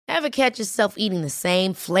Ever catch yourself eating the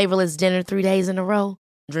same flavorless dinner 3 days in a row?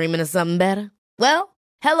 Dreaming of something better? Well,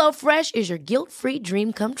 HelloFresh is your guilt-free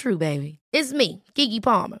dream come true, baby. It's me, Keke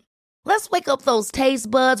Palmer. Let's wake up those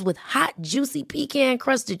taste buds with hot, juicy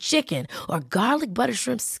pecan-crusted chicken or garlic butter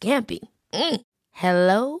shrimp scampi.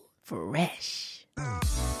 Hello Fresh.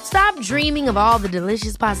 Stop dreaming of all the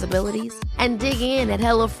delicious possibilities and dig in at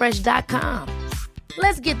HelloFresh.com.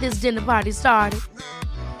 Let's get this dinner party started.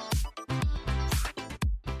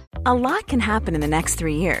 A lot can happen in the next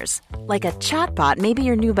 3 years. Like a chatbot may be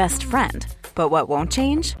your new best friend. But what won't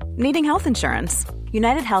change? Needing health insurance.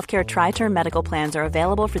 United Healthcare Tri-Term Medical Plans are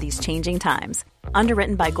available for these changing times.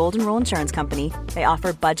 Underwritten by Golden Rule Insurance Company, they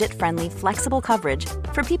offer budget-friendly, flexible coverage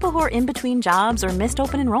for people who are in between jobs or missed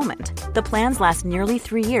open enrollment. The plans last nearly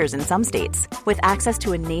 3 years in some states, with access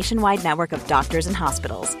to a nationwide network of doctors and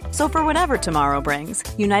hospitals. So for whatever tomorrow brings,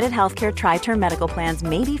 United Healthcare Tri-Term Medical Plans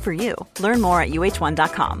may be for you. Learn more at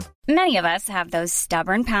uh1.com. Many of us have those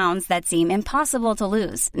stubborn pounds that seem impossible to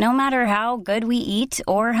lose, no matter how good we eat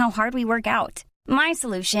or how hard we work out. My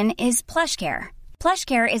solution is PlushCare.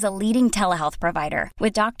 PlushCare is a leading telehealth provider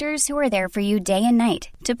with doctors who are there for you day and night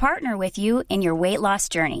to partner with you in your weight loss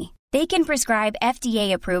journey. They can prescribe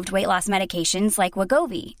FDA-approved weight loss medications like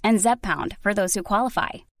Wegovy and Zepbound for those who qualify.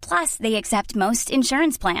 Plus, they accept most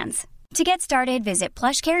insurance plans. To get started, visit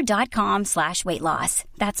plushcare.com/weightloss.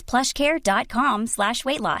 That's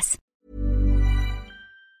plushcare.com/weightloss.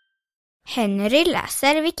 Henry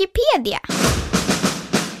läser Wikipedia.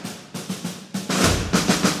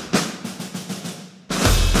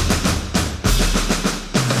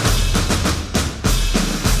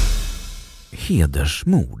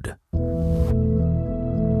 Hedersmord.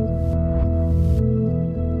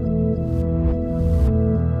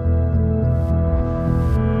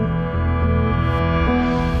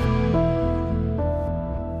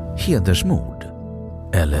 Hedersmord,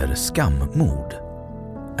 eller skammord,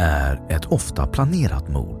 är ett ofta planerat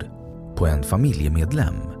mord på en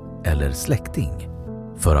familjemedlem eller släkting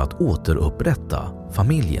för att återupprätta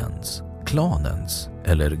familjens, klanens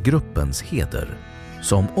eller gruppens heder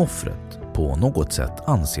som offret på något sätt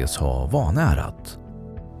anses ha vanärat.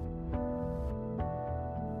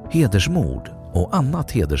 Hedersmord och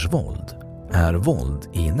annat hedersvåld är våld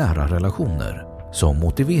i nära relationer som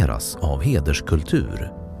motiveras av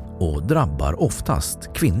hederskultur och drabbar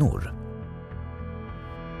oftast kvinnor.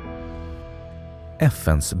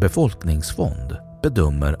 FN:s befolkningsfond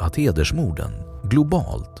bedömer att hedersmorden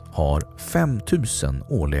globalt har 5 000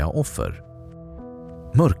 årliga offer.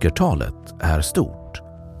 Mörkertalet är stort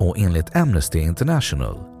och enligt Amnesty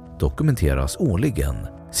International dokumenteras årligen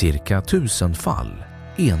cirka 1000 fall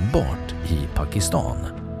enbart i Pakistan.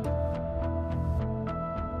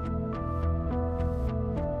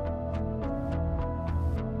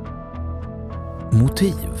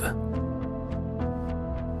 Motiv.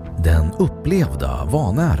 Den upplevda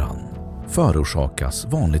vanäran förorsakas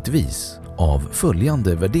vanligtvis av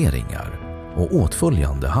följande värderingar och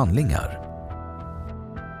åtföljande handlingar.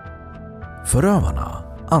 Förövarna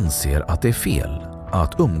anser att det är fel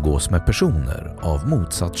att umgås med personer av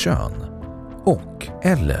motsatt kön och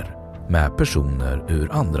eller med personer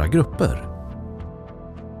ur andra grupper.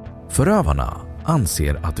 Förövarna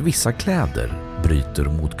anser att vissa kläder bryter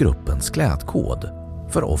mot gruppens klädkod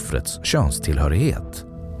för offrets könstillhörighet.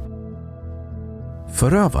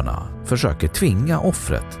 Förövarna försöker tvinga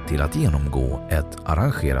offret till att genomgå ett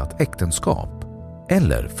arrangerat äktenskap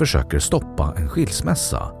eller försöker stoppa en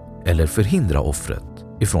skilsmässa eller förhindra offret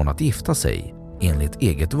ifrån att gifta sig enligt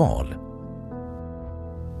eget val.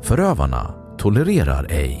 Förövarna tolererar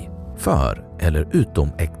ej för- eller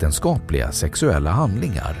utomäktenskapliga sexuella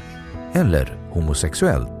handlingar eller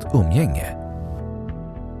homosexuellt umgänge.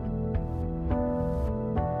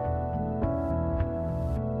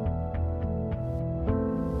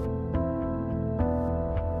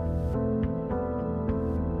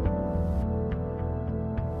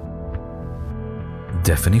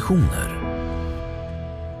 Definitioner.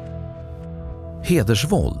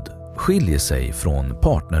 Hedersvåld skiljer sig från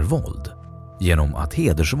partnervåld genom att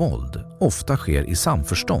hedersvåld ofta sker i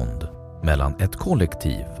samförstånd mellan ett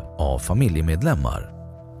kollektiv av familjemedlemmar.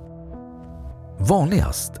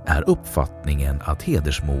 Vanligast är uppfattningen att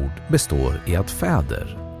hedersmord består i att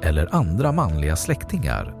fäder eller andra manliga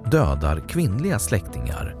släktingar dödar kvinnliga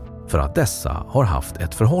släktingar för att dessa har haft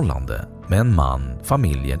ett förhållande med en man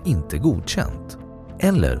familjen inte godkänt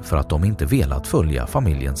eller för att de inte velat följa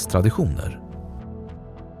familjens traditioner.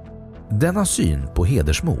 Denna syn på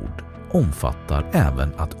hedersmord omfattar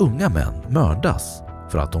även att unga män mördas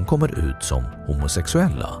för att de kommer ut som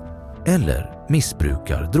homosexuella eller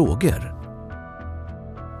missbrukar droger.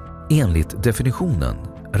 Enligt definitionen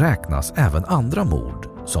räknas även andra mord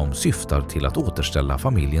som syftar till att återställa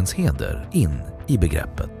familjens heder in i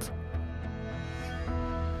begreppet.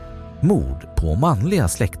 Mord på manliga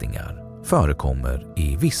släktingar förekommer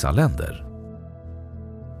i vissa länder.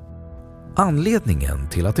 Anledningen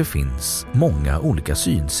till att det finns många olika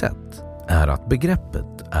synsätt är att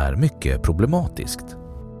begreppet är mycket problematiskt.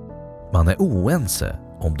 Man är oense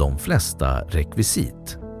om de flesta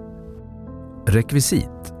rekvisit.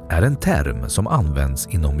 Rekvisit är en term som används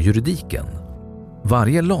inom juridiken.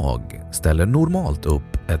 Varje lag ställer normalt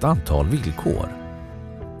upp ett antal villkor.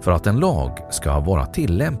 För att en lag ska vara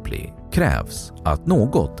tillämplig krävs att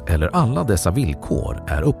något eller alla dessa villkor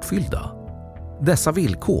är uppfyllda. Dessa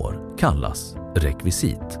villkor kallas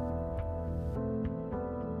rekvisit.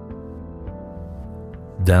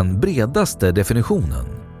 Den bredaste definitionen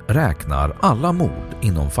räknar alla mord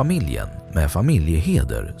inom familjen med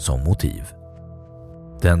familjeheder som motiv.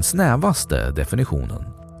 Den snävaste definitionen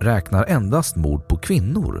räknar endast mord på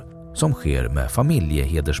kvinnor som sker med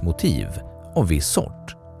familjehedersmotiv av viss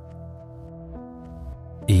sort.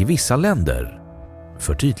 I vissa länder,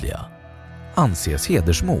 förtydliga, anses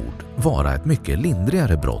hedersmord vara ett mycket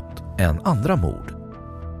lindrigare brott än andra mord.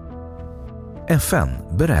 FN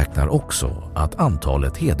beräknar också att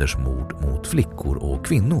antalet hedersmord mot flickor och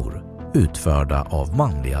kvinnor utförda av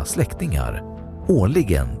manliga släktingar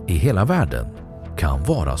årligen i hela världen kan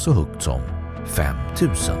vara så högt som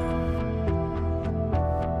 5000.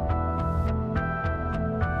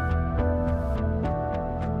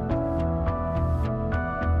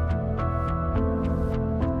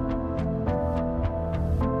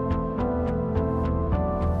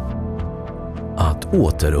 Att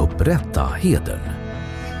återupprätta hedern.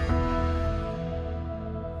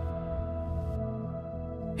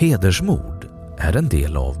 Hedersmord är en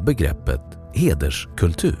del av begreppet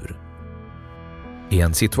hederskultur. I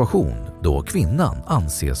en situation då kvinnan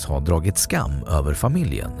anses ha dragit skam över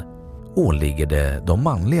familjen åligger det de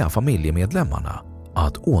manliga familjemedlemmarna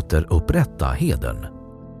att återupprätta hedern.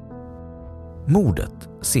 Mordet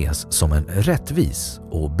ses som en rättvis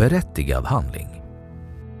och berättigad handling.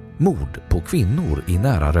 Mord på kvinnor i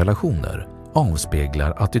nära relationer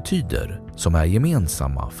avspeglar attityder som är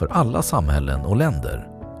gemensamma för alla samhällen och länder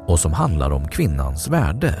och som handlar om kvinnans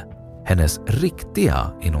värde, hennes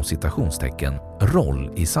riktiga inom citationstecken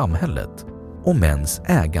roll i samhället och mäns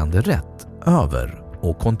äganderätt över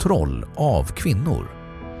och kontroll av kvinnor.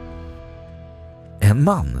 En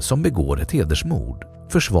man som begår ett hedersmord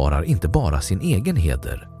försvarar inte bara sin egen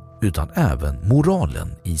heder utan även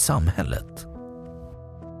moralen i samhället.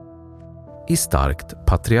 I starkt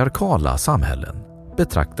patriarkala samhällen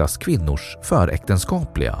betraktas kvinnors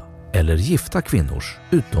föräktenskapliga eller gifta kvinnors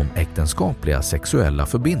utomäktenskapliga sexuella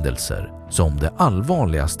förbindelser som det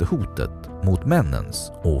allvarligaste hotet mot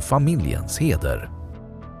männens och familjens heder.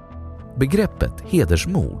 Begreppet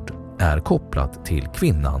hedersmord är kopplat till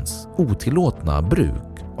kvinnans otillåtna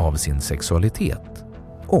bruk av sin sexualitet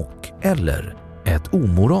och eller ett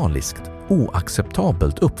omoraliskt,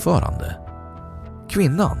 oacceptabelt uppförande.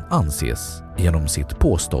 Kvinnan anses genom sitt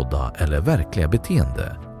påstådda eller verkliga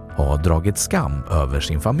beteende ha dragit skam över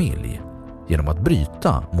sin familj genom att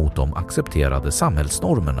bryta mot de accepterade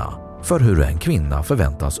samhällsnormerna för hur en kvinna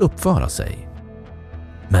förväntas uppföra sig.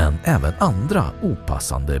 Men även andra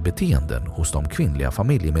opassande beteenden hos de kvinnliga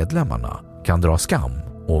familjemedlemmarna kan dra skam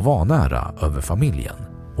och vanära över familjen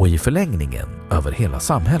och i förlängningen över hela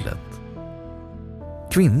samhället.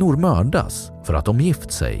 Kvinnor mördas för att de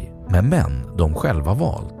gift sig med män de själva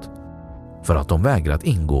valt, för att de vägrat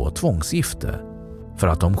ingå tvångsgifte, för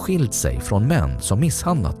att de skilt sig från män som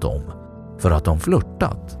misshandlat dem, för att de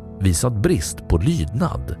flörtat, visat brist på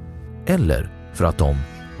lydnad eller för att de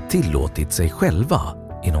tillåtit sig själva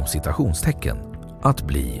inom citationstecken att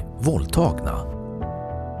bli våldtagna.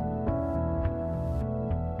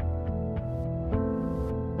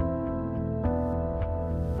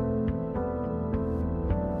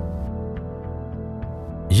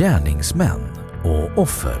 Gärningsmän och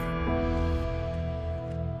offer.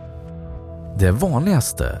 Det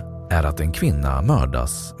vanligaste är att en kvinna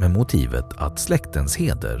mördas med motivet att släktens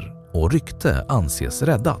heder och rykte anses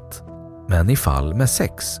räddat. Men i fall med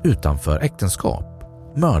sex utanför äktenskap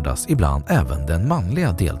mördas ibland även den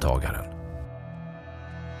manliga deltagaren.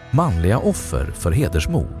 Manliga offer för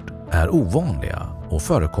hedersmord är ovanliga och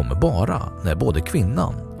förekommer bara när både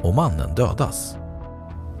kvinnan och mannen dödas.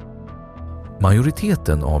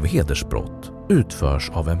 Majoriteten av hedersbrott utförs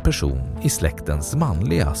av en person i släktens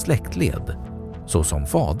manliga släktled, såsom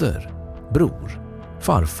fader, bror,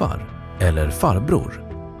 farfar eller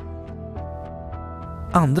farbror.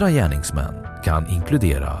 Andra gärningsmän kan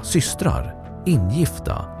inkludera systrar,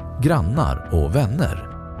 ingifta, grannar och vänner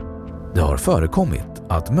Det har förekommit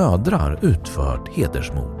att mödrar utfört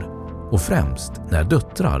hedersmord och främst när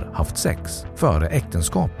döttrar haft sex före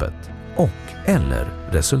äktenskapet och eller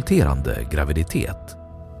resulterande graviditet.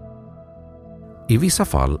 I vissa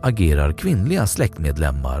fall agerar kvinnliga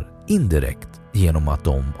släktmedlemmar indirekt genom att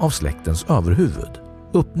de av släktens överhuvud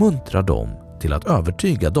uppmuntrar dem till att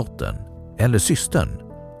övertyga dottern eller systern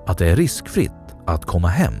att det är riskfritt att komma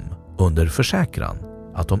hem under försäkran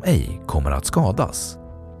att de ej kommer att skadas.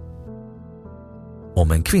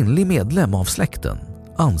 Om en kvinnlig medlem av släkten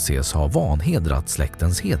anses ha vanhedrat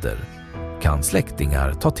släktens heder kan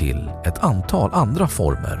släktingar ta till ett antal andra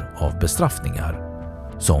former av bestraffningar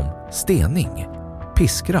som stening,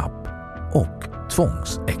 piskrapp och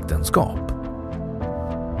tvångsäktenskap.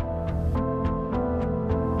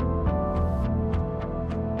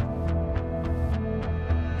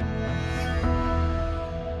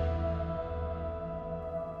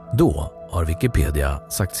 Då har Wikipedia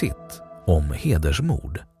sagt sitt om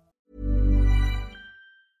hedersmord.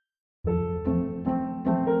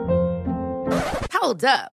 Hold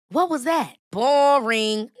up. What was that?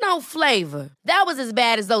 Boring. No flavor. That was as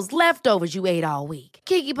bad as those leftovers you ate all week.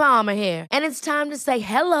 Keke Palmer here, and it's time to say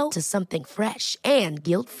hello to something fresh and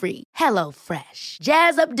guilt-free. Hello Fresh.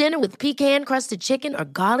 Jazz up dinner with pecan-crusted chicken or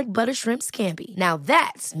garlic butter shrimp scampi. Now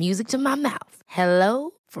that's music to my mouth.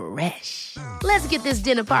 Hello Fresh. Let's get this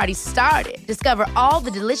dinner party started. Discover all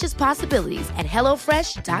the delicious possibilities at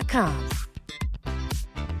hellofresh.com.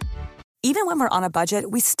 Even when we're on a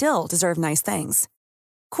budget, we still deserve nice things.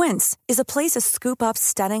 Quince is a place to scoop up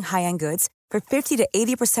stunning high-end goods for 50 to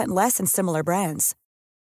 80% less than similar brands.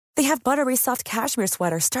 They have buttery soft cashmere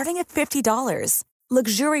sweaters starting at $50,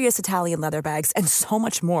 luxurious Italian leather bags, and so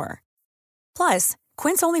much more. Plus,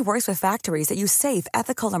 Quince only works with factories that use safe,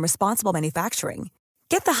 ethical, and responsible manufacturing.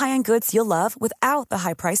 Get the high-end goods you'll love without the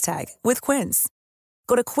high price tag with Quince.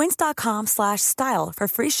 Go to quince.com/style for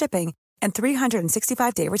free shipping and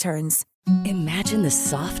 365-day returns. Imagine the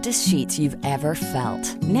softest sheets you've ever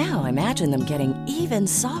felt. Now imagine them getting even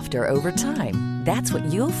softer over time. That's what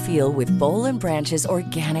you'll feel with Boll & Branch's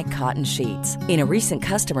organic cotton sheets. In a recent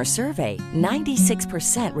customer survey,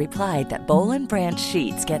 96% replied that Boll & Branch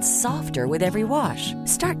sheets get softer with every wash.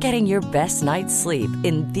 Start getting your best night's sleep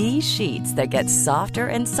in these sheets that get softer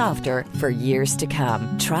and softer for years to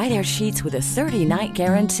come. Try their sheets with a 30-night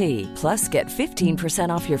guarantee. Plus, get 15%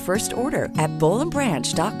 off your first order at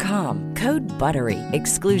bollandbranch.com. Code BUTTERY.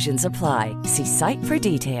 Exclusions apply. See site for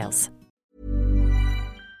details.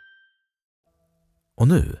 Och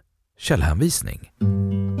nu, källhänvisning.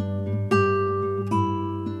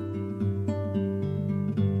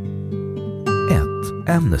 1.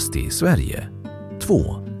 Amnesty Sverige. 2.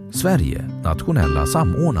 Sverige, nationella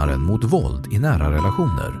samordnaren mot våld i nära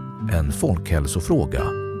relationer. En folkhälsofråga.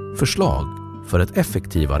 Förslag för ett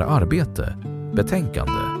effektivare arbete.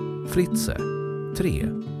 Betänkande. Fritze. 3.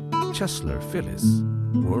 Chesler Phyllis.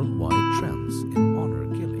 Worldwide Trends in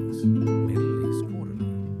Honor Killings.